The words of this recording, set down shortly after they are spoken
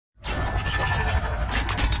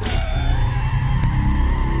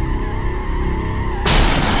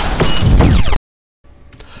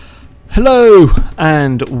Hello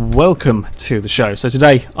and welcome to the show. So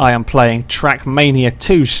today I am playing Trackmania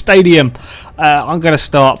 2 Stadium. I'm going to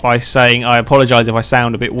start by saying I apologise if I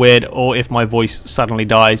sound a bit weird or if my voice suddenly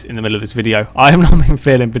dies in the middle of this video. I have not been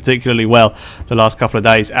feeling particularly well the last couple of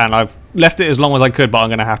days and I've left it as long as I could, but I'm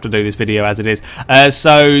going to have to do this video as it is.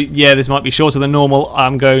 So yeah, this might be shorter than normal.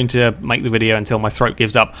 I'm going to make the video until my throat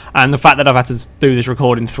gives up, and the fact that I've had to do this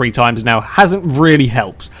recording 3 times now hasn't really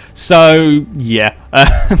helped. So yeah,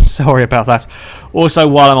 I'm sorry about that. Also,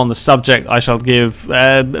 while I'm on the subject, I shall give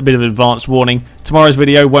a bit of advanced warning. Tomorrow's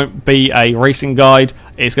video won't be a racing guide.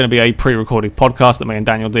 It's going to be a pre-recorded podcast that me and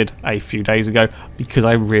Daniel did a few days ago because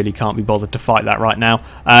I really can't be bothered to fight that right now.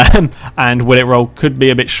 And Will It Roll could be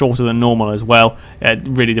a bit shorter than normal as well. It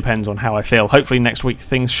really depends on how I feel. Hopefully next week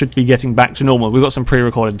things should be getting back to normal. We've got some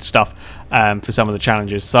pre-recorded stuff for some of the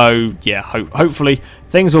challenges. So yeah, hopefully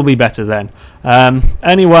things will be better then.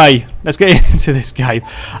 Anyway, let's get into this game.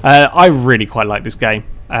 I really quite like this game.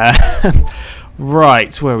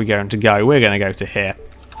 Right, where are we going to go? We're going to go to here.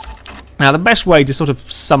 Now, the best way to sort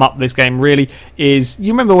of sum up this game really is,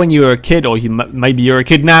 you remember when you were a kid, or maybe you're a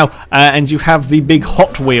kid now, and you have the big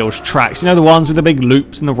Hot Wheels tracks, you know, the ones with the big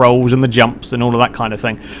loops and the rolls and the jumps and all of that kind of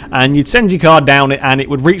thing, and you'd send your car down it and it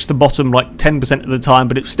would reach the bottom like 10% of the time,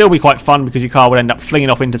 but it would still be quite fun because your car would end up flinging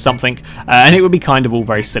off into something, and it would be kind of all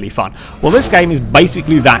very silly fun. Well, this game is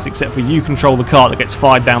basically that, except for you control the car that gets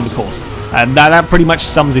fired down the course, and that pretty much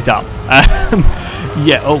sums it up.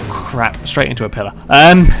 Yeah, oh crap, straight into a pillar.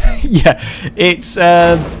 Yeah,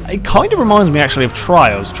 it kind of reminds me actually of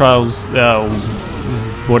Trials,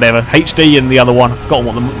 whatever, HD and the other one, I've forgotten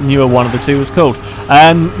what the newer one of the two was called.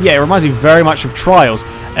 Yeah, it reminds me very much of Trials,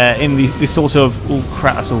 in this sort of, oh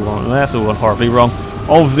crap, that's all gone horribly wrong,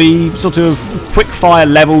 of the sort of quick fire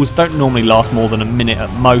levels, don't normally last more than a minute at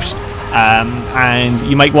most, and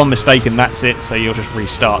you make one mistake and that's it, so you'll just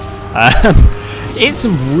restart. It's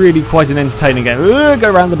really quite an entertaining game.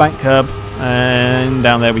 Go around the bank curb, and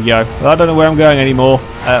down there we go. I don't know where I'm going anymore.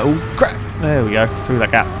 Oh crap! There we go, through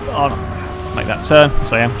that gap. Oh, no. Make that turn.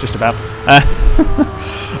 Yes, I am just about.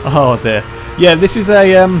 Oh dear. Yeah, this is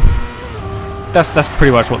a That's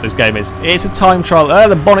pretty much what this game is. It's a time trial.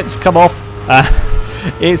 The bonnets come off.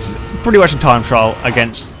 It's pretty much a time trial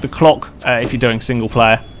against the clock if you're doing single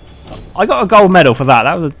player. I got a gold medal for that.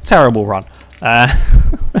 That was a terrible run.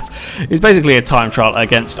 It's basically a time trial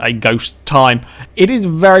against a ghost time. It is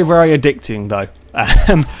very, very addicting though.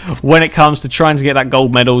 When it comes to trying to get that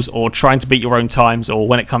gold medals or trying to beat your own times, or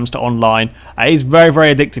when it comes to online, it's very,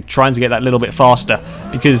 very addictive trying to get that little bit faster,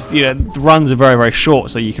 because you know the runs are very, very short,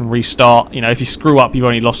 so you can restart. You know, if you screw up, you've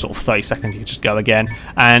only lost sort of 30 seconds, you can just go again,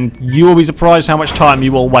 and you will be surprised how much time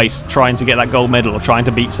you will waste trying to get that gold medal or trying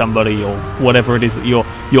to beat somebody or whatever it is that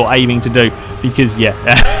you're aiming to do, because yeah,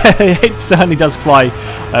 it certainly does fly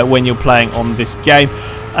when you're playing on this game.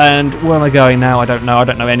 And where am I going now? I don't know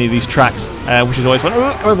any of these tracks, which is always fun.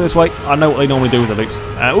 Go over this way. I know what they normally do with the loops.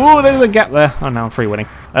 Oh, there's a gap there. Oh, now I'm free winning.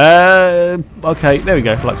 Okay, there we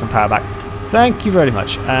go. Like some power back. Thank you very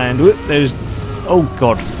much. And there's... Oh,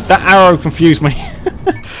 God. That arrow confused me.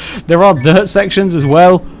 There are dirt sections as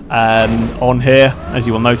well on here, as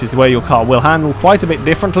you will notice, where your car will handle quite a bit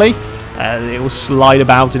differently. It will slide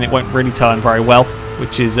about and it won't really turn very well,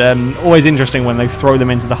 which is always interesting when they throw them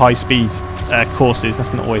into the high-speed courses.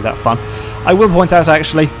 That's not always that fun. I will point out,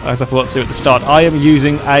 actually, as I forgot to at the start, I am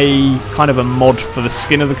using a kind of a mod for the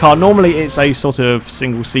skin of the car. Normally it's a sort of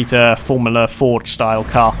single-seater Formula Ford style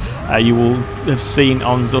car. You will have seen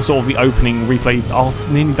on the sort of the opening replay.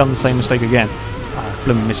 I've nearly done the same mistake again.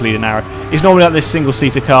 Blooming misleading arrow. It's normally like this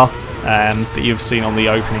single-seater car that you've seen on the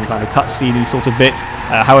opening kind of cutscene sort of bit.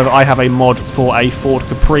 However, I have a mod for a Ford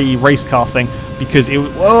Capri race car thing because it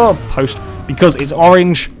was because it's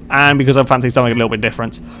orange and because I fancy something a little bit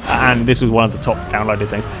different. And this was one of the top downloaded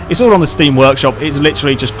things. It's all on the Steam Workshop. It's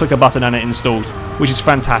literally just click a button and it installs, which is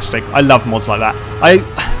fantastic. I love mods like that.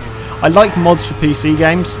 I like mods for PC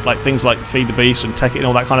games, like things like Feed the Beast and Take It and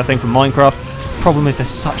all that kind of thing from Minecraft. Problem is they're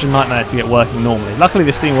such a nightmare to get working normally. Luckily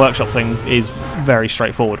the Steam Workshop thing is very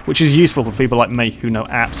straightforward, which is useful for people like me who know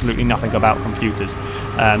absolutely nothing about computers.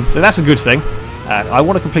 So that's a good thing. I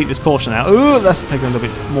want to complete this course now. Ooh, that's taking a little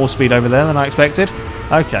bit more speed over there than I expected.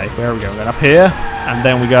 Okay, where are we going? We're going up here, and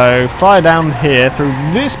then we go fire down here through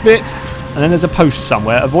this bit, and then there's a post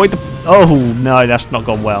somewhere. Avoid the... Oh, no, that's not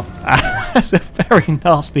gone well. That's a very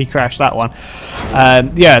nasty crash, that one.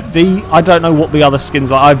 Yeah, I don't know what the other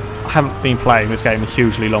skins are. I haven't been playing this game a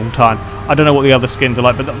hugely long time. I don't know what the other skins are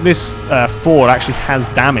like, but this Ford actually has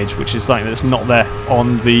damage, which is something that's not there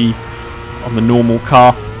on the normal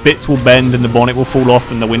car. bits will bend and the bonnet will fall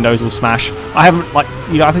off and the windows will smash. I haven't, like,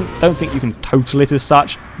 you know, don't think you can total it as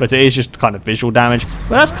such, but it is just kind of visual damage.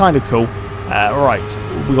 But that's kind of cool. Right,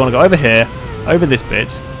 we want to go over here, over this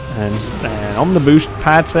bit, and then on the boost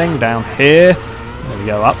pad thing down here. There we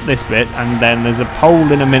go, up this bit, and then there's a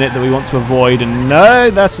pole in a minute that we want to avoid, and no,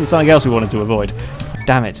 that's something else we wanted to avoid.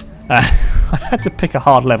 Damn it. I had to pick a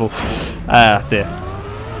hard level. Dear.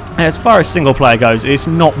 As far as single player goes, it's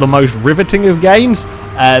not the most riveting of games.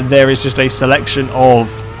 There is just a selection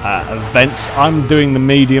of events. I'm doing the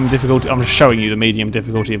medium difficulty. I'm just showing you the medium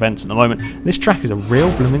difficulty events at the moment. This track is a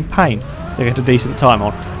real blooming pain to get a decent time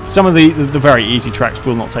on. Some of the very easy tracks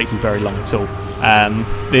will not take you very long at all.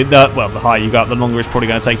 Well, the higher you go up, the longer it's probably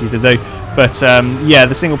going to take you to do. But yeah,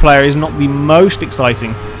 the single player is not the most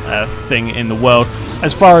exciting thing in the world.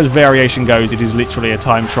 As far as variation goes, it is literally a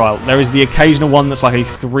time trial. There is the occasional one that's like a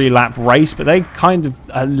 3-lap race, but they kind of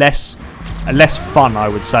are less fun, I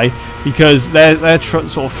would say, because they're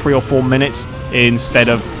sort of 3 or 4 minutes instead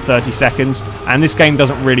of 30 seconds, and this game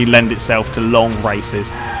doesn't really lend itself to long races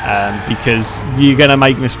because you're going to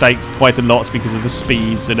make mistakes quite a lot because of the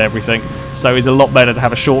speeds and everything. So it's a lot better to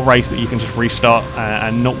have a short race that you can just restart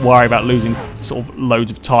and not worry about losing sort of loads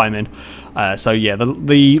of time in. So yeah,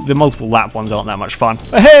 the multiple lap ones aren't that much fun.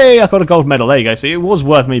 But hey, I got a gold medal. There you go. So it was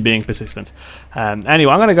worth me being persistent.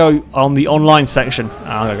 Anyway, I'm going to go on the online section.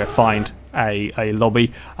 I'm going to go find a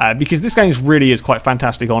lobby because this game really is quite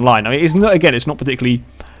fantastic online. I mean, it's not particularly,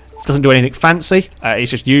 doesn't do anything fancy.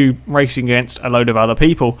 It's just you racing against a load of other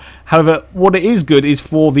people. However, what it is good is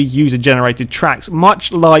for the user-generated tracks,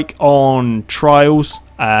 much like on Trials,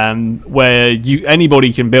 where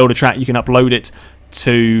anybody can build a track. You can upload it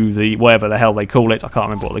to the whatever the hell they call it. I can't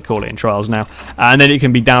remember what they call it in Trials now. And then it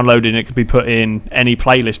can be downloaded and it can be put in any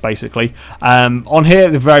playlist basically. On here,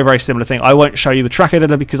 the very, very similar thing. I won't show you the track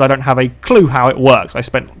editor because I don't have a clue how it works. I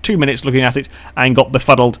spent 2 minutes looking at it and got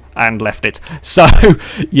befuddled and left it. So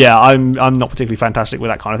yeah, I'm not particularly fantastic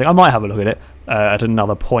with that kind of thing. I might have a look at it at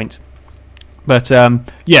another point. But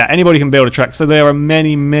yeah, anybody can build a track. So there are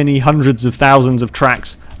many, many hundreds of thousands of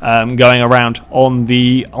tracks going around on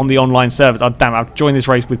the online servers. Oh, damn, I've joined this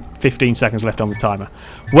race with 15 seconds left on the timer.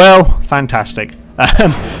 Well, fantastic.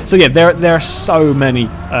 So yeah, there are so many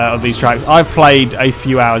of these tracks. I've played a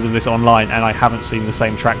few hours of this online and I haven't seen the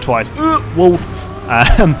same track twice. Well,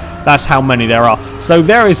 that's how many there are. So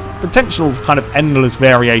there is potential kind of endless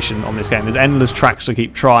variation on this game. There's endless tracks to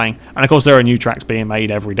keep trying, and of course there are new tracks being made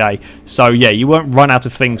every day. So yeah, you won't run out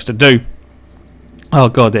of things to do. Oh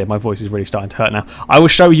god dear, my voice is really starting to hurt now. I will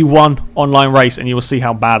show you one online race and you will see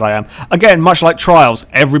how bad I am. Again, much like Trials,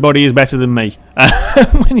 everybody is better than me.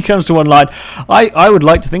 When it comes to online, I would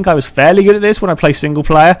like to think I was fairly good at this when I play single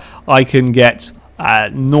player. I can get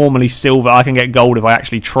normally silver, I can get gold if I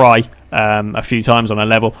actually try a few times on a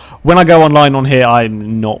level. When I go online on here,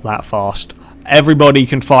 I'm not that fast. Everybody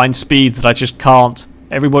can find speed that I just can't.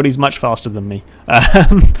 Everybody's much faster than me.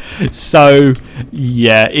 So,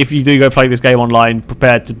 yeah, if you do go play this game online,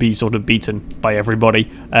 prepared to be sort of beaten by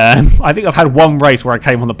everybody. I think I've had one race where I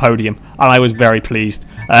came on the podium, and I was very pleased.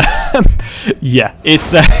 Yeah,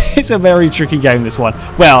 it's a very tricky game, this one.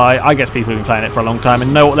 Well, I guess people have been playing it for a long time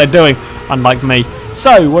and know what they're doing, unlike me.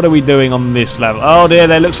 So, what are we doing on this level? Oh dear,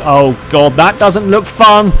 there looks... Oh god, that doesn't look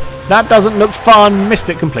fun. That doesn't look fun. Missed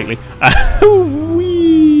it completely.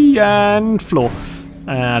 Whee, and floor.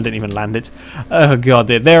 I didn't even land it. Oh god,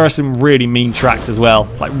 there are some really mean tracks as well,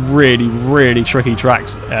 like really, really tricky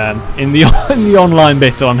tracks in the online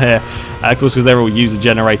bit on here. Of course, because they're all user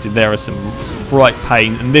generated, there are some bright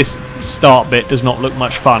pain, and this start bit does not look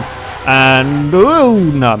much fun. And oh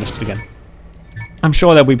no, I missed it again. I'm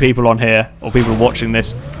sure there'll be people on here or people watching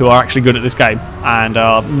this who are actually good at this game and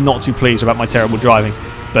are not too pleased about my terrible driving.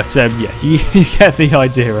 But yeah, you get the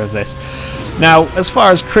idea of this. Now, as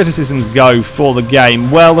far as criticisms go for the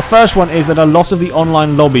game, well, the first one is that a lot of the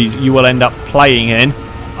online lobbies you will end up playing in,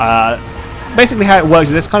 basically how it works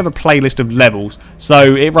is there's kind of a playlist of levels,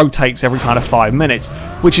 so it rotates every kind of 5 minutes,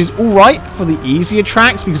 which is alright for the easier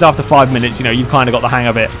tracks, because after 5 minutes, you know, you've kind of got the hang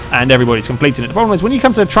of it, and everybody's completing it. The problem is, when you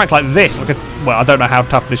come to a track like this, well, I don't know how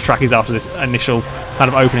tough this track is after this initial kind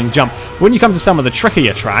of opening jump, when you come to some of the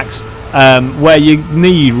trickier tracks, where you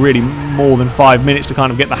need really more than 5 minutes to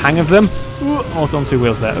kind of get the hang of them. I was on 2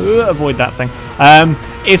 wheels there. Avoid that thing.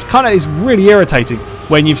 It's really irritating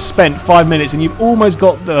when you've spent 5 minutes and you've almost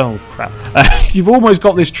got the... Oh, crap. You've almost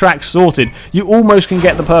got this track sorted. You almost can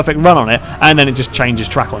get the perfect run on it, and then it just changes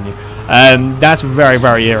track on you. That's very,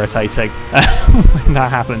 very irritating when that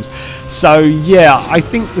happens. So, yeah, I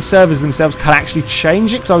think the servers themselves can actually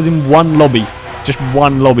change it, because I was in one lobby. Just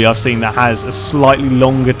one lobby I've seen that has a slightly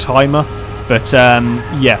longer timer, But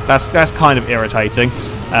yeah, that's kind of irritating.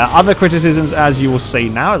 Other criticisms, as you will see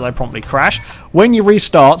now, as I promptly crash. When you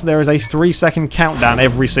restart, there is a 3-second countdown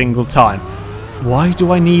every single time. Why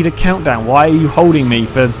do I need a countdown? Why are you holding me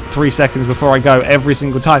for 3 seconds before I go every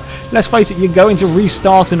single time? Let's face it, you're going to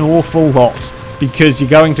restart an awful lot because you're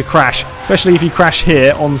going to crash, especially if you crash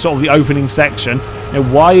here on sort of the opening section. Now,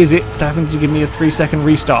 why is it having to give me a 3-second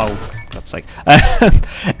restart? Oh, for God's sake.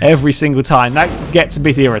 Every single time. That gets a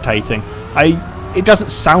bit irritating. It doesn't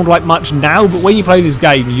sound like much now, but when you play this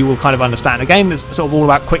game, you will kind of understand. A game that's sort of all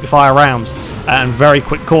about quick fire rounds and very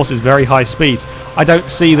quick courses, very high speeds. I don't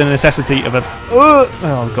see the necessity of a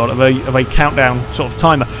countdown sort of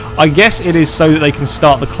timer. I guess it is so that they can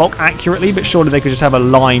start the clock accurately, but surely they could just have a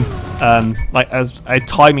line, like as a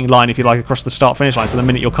timing line, if you like, across the start-finish line. So the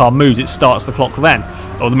minute your car moves, it starts the clock then,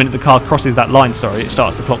 or the minute the car crosses that line, sorry, it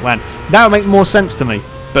starts the clock then. That would make more sense to me,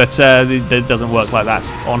 but it doesn't work like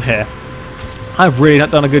that on here. I've really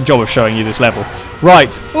not done a good job of showing you this level.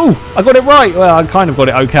 Right. Oh, I got it right. Well, I kind of got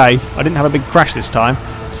it okay. I didn't have a big crash this time.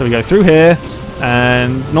 So we go through here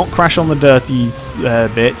and not crash on the dirty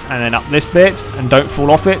bit, and then up this bit and don't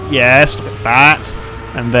fall off it. Yes, look at that.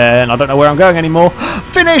 And then I don't know where I'm going anymore.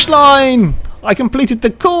 Finish line! I completed the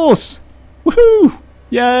course. Woohoo!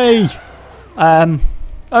 Yay! Oh,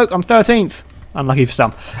 I'm 13th. Unlucky for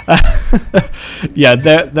some. Yeah,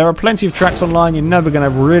 there are plenty of tracks online. You're never going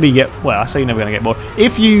to really get... Well, I say you're never going to get bored.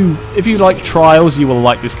 If you like Trials, you will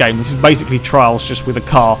like this game. This is basically Trials just with a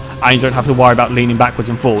car, and you don't have to worry about leaning backwards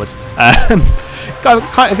and forwards.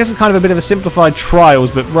 I guess it's kind of a bit of a simplified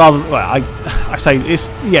Trials, but rather... Well, I say it's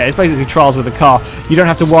basically Trials with a car. You don't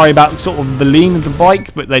have to worry about sort of the lean of the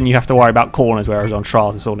bike, but then you have to worry about corners, whereas on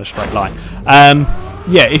Trials it's all in a straight line.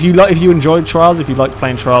 Yeah, if you enjoyed Trials, if you liked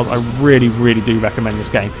playing Trials, I really, really do recommend this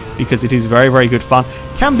game because it is very, very good fun.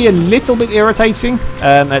 Can be a little bit irritating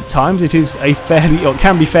at times. It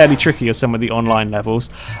can be fairly tricky at some of the online levels.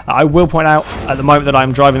 I will point out at the moment that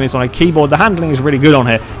I'm driving this on a keyboard, the handling is really good on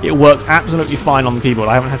here. It works absolutely fine on the keyboard.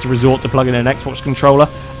 I haven't had to resort to plugging in an Xbox controller,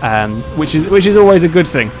 which is always a good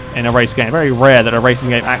thing in a race game. Very rare that a racing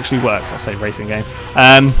game actually works. I say racing game.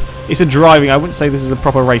 It's a driving. I wouldn't say this is a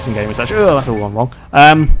proper racing game as such. Oh, that's all gone wrong.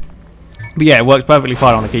 But yeah, it works perfectly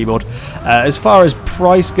fine on the keyboard. As far as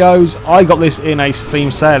price goes, I got this in a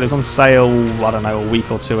Steam sale. It was on sale, I don't know, a week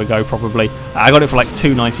or two ago probably. I got it for like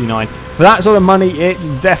 $2.99. For that sort of money, it's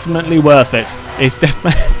definitely worth it. It's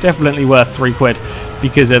definitely worth £3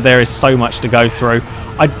 because there is so much to go through.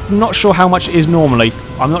 I'm not sure how much it is normally.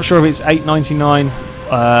 I'm not sure if it's $8.99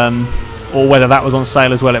 or whether that was on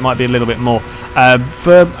sale as well. It might be a little bit more.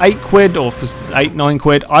 For £8 or for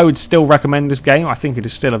 £9, I would still recommend this game. I think it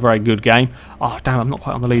is still a very good game. Oh damn, I'm not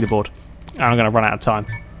quite on the leaderboard, and I'm going to run out of time.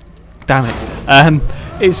 Damn it.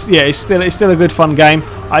 It's still a good fun game.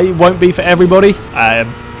 It won't be for everybody.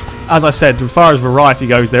 As I said, as far as variety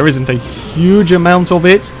goes, there isn't a huge amount of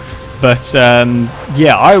it. But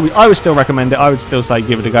yeah, I would still recommend it. I would still say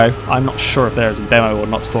give it a go. I'm not sure if there is a demo or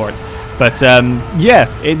not for it. But yeah,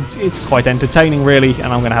 it's quite entertaining really, and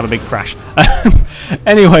I'm going to have a big crash.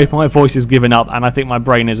 Anyway, my voice is giving up, and I think my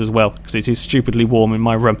brain is as well, because it is stupidly warm in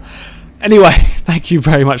my room. Anyway, thank you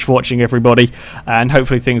very much for watching, everybody, and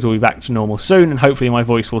hopefully things will be back to normal soon, and hopefully my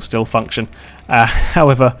voice will still function.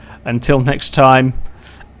 However, until next time,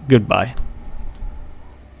 goodbye.